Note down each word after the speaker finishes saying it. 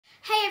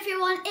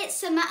it's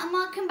Summer and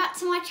welcome back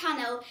to my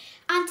channel,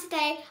 and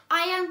today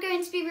I am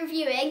going to be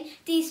reviewing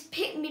these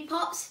Pikmi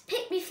Pops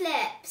Pikmi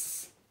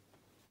Flips,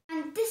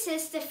 and this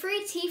is the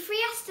Fruity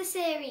Fiesta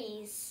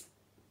series.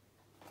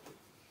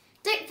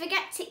 Don't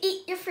forget to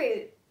eat your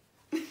fruit.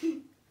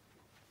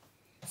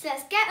 So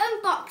let's get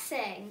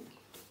unboxing.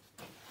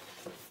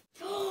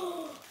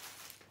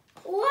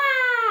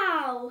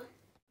 Wow!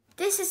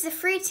 This is the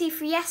Fruity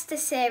Fiesta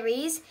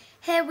series.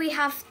 Here we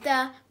have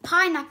the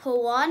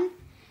pineapple one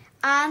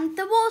and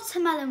the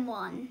watermelon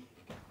one.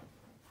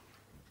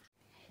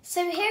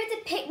 So here are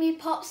the Pikmi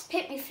Pops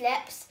Pikmi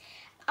Flips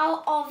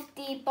out of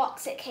the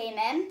box it came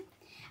in,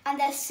 and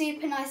they're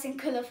super nice and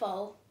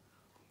colourful.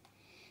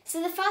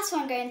 So the first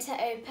one I'm going to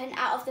open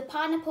out of the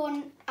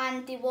pineapple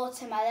and the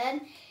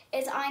watermelon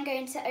is I'm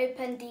going to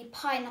open the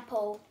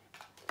pineapple.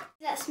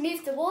 Let's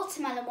move the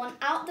watermelon one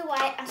out the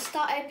way and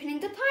start opening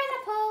the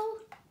pineapple.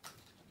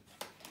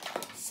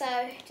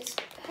 So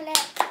just pull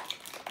it.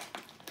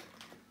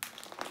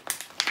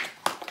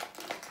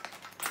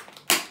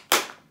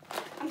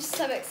 I'm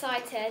so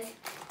excited.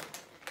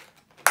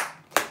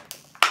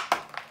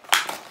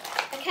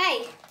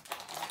 Okay.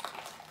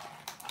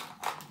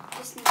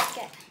 Just need to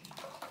get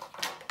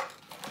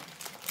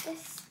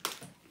this.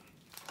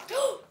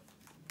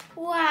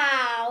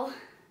 Wow.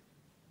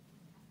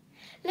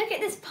 Look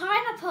at this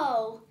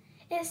pineapple.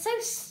 It's so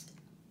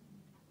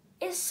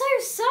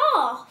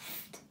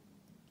soft.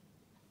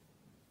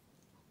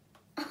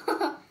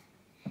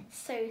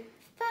 So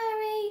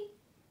furry.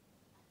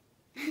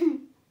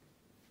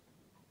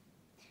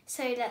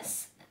 So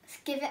let's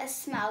give it a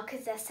smell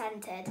because they're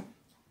scented.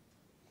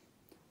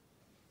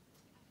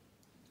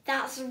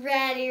 That's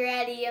really,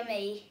 really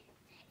yummy.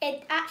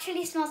 It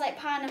actually smells like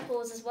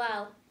pineapples as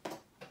well.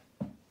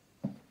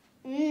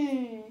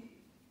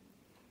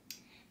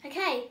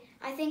 Okay,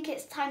 I think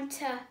it's time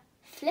to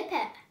flip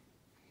it.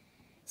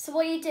 So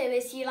what you do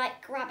is you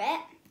like grab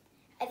it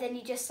and then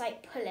you just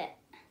like pull it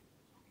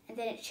and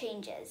then it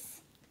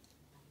changes.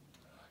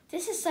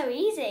 This is so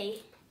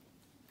easy.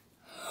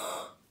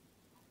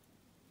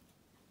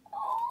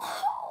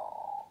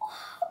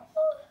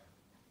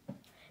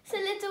 It's a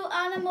little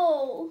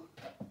animal.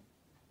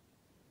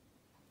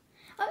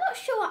 I'm not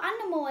sure what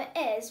animal it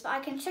is, but I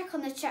can check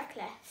on the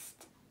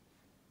checklist.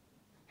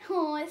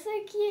 Oh, it's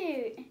so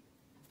cute.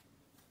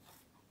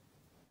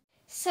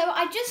 So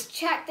I just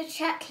checked the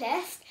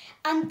checklist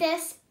and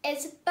this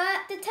is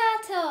Burt the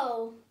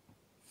turtle.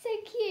 So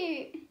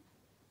cute.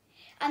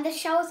 And the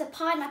shell is a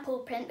pineapple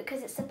print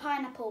because it's the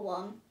pineapple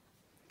one.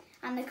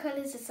 And the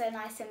colours are so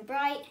nice and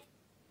bright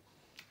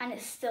and it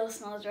still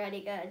smells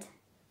really good.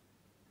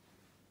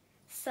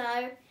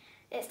 So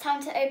it's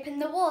time to open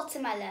the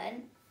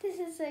watermelon. This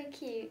is so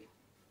cute.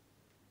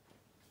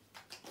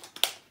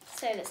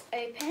 So let's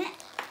open it.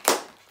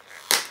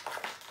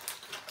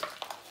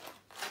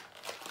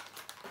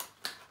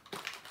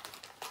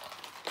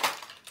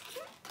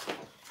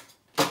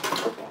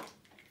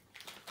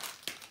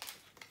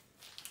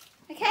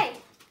 Okay,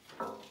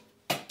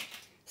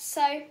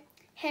 so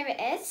here it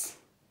is.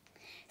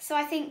 So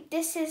I think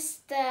this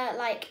is the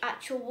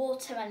actual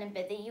watermelon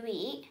bit that you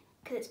eat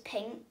because it's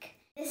pink.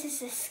 This is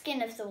the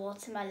skin of the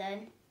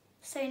watermelon.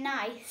 So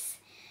nice.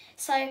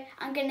 So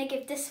I'm going to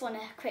give this one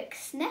a quick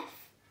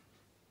sniff.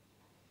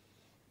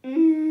 It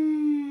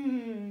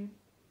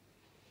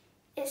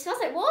smells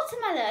like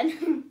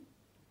watermelon.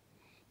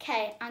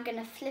 Okay, I'm going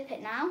to flip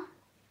it now.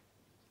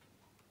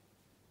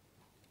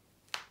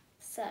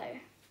 So.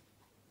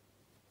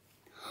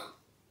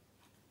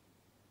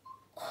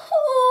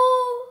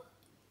 Oh.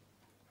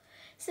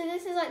 So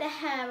this is like the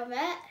hair of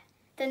it,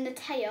 then the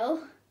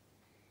tail,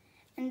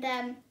 and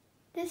then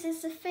this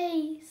is the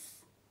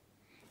face.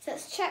 So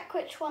let's check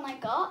which one I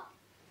got.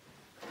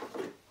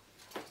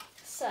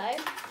 So,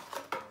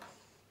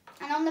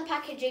 and on the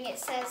packaging it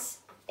says,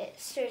 it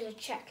shows a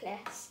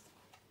checklist.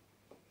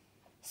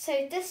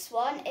 So this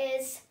one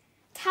is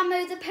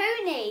Tamo the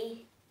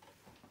pony.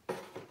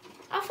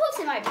 I thought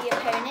it might be a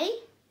pony.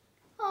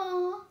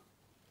 Aww.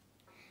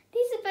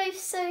 These are both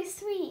so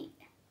sweet.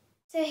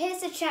 So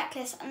here's the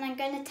checklist and I'm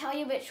going to tell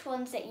you which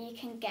ones that you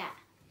can get.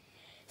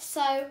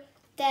 So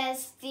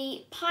there's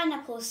the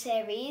pineapple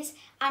series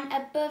and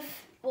above,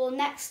 well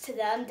next to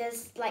them,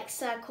 there's like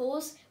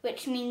circles,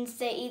 which means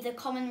they're either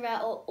common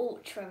rare or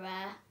ultra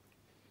rare.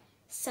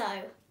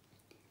 So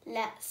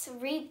let's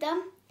read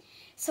them.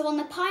 So on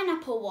the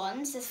pineapple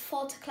ones, there's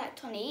 4 to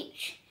collect on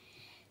each.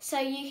 So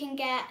you can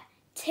get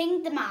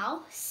Ting the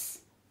mouse,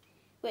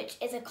 which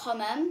is a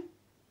common,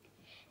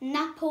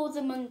 Napple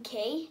the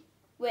monkey,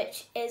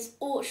 which is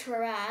ultra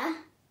rare,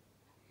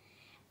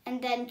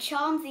 and then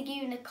Charm the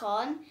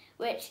unicorn,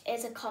 which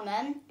is a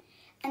common,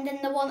 and then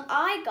the one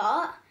I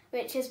got,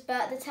 which is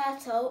Burt the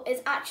turtle,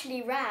 is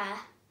actually rare.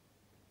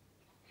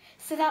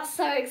 So that's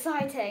so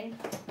exciting.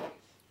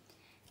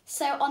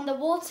 So on the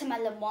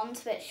watermelon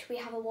ones, which we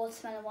have a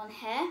watermelon one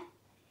here,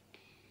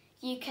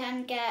 you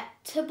can get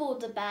Tubble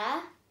the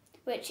bear,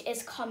 which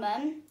is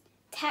common,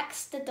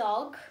 Tex the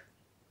dog,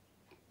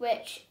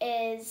 which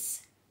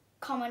is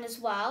common as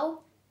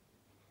well,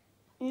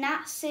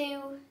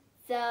 Natsu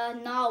the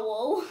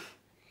narwhal,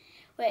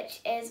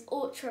 which is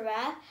ultra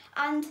rare,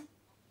 and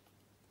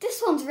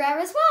this one's rare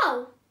as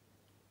well.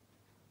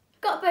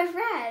 Got both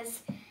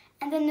rares.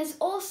 And then there's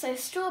also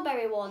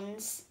strawberry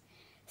ones.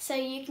 So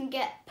you can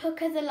get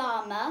Puka the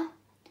llama,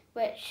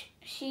 which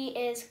she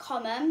is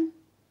common,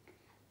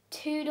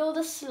 Toodle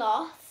the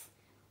sloth,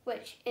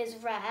 which is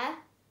rare,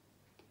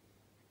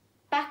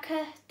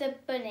 Baka the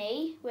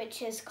bunny,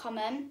 which is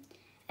common,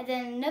 and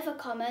then another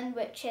common,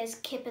 which is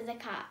Kipper the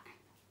cat.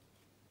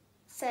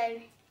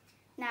 So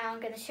now I'm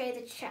going to show you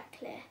the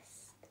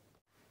checklist.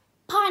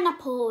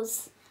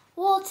 Pineapples,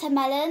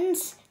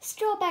 watermelons,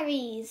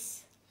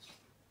 strawberries.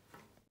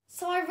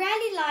 So I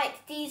really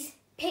like these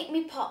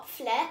Pikmi Pop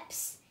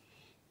Flips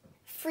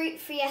Fruit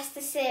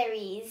Fiesta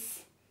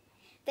series.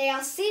 They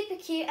are super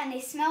cute and they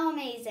smell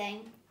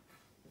amazing.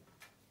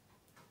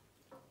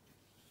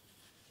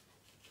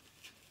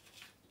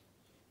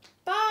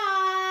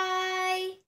 Bye!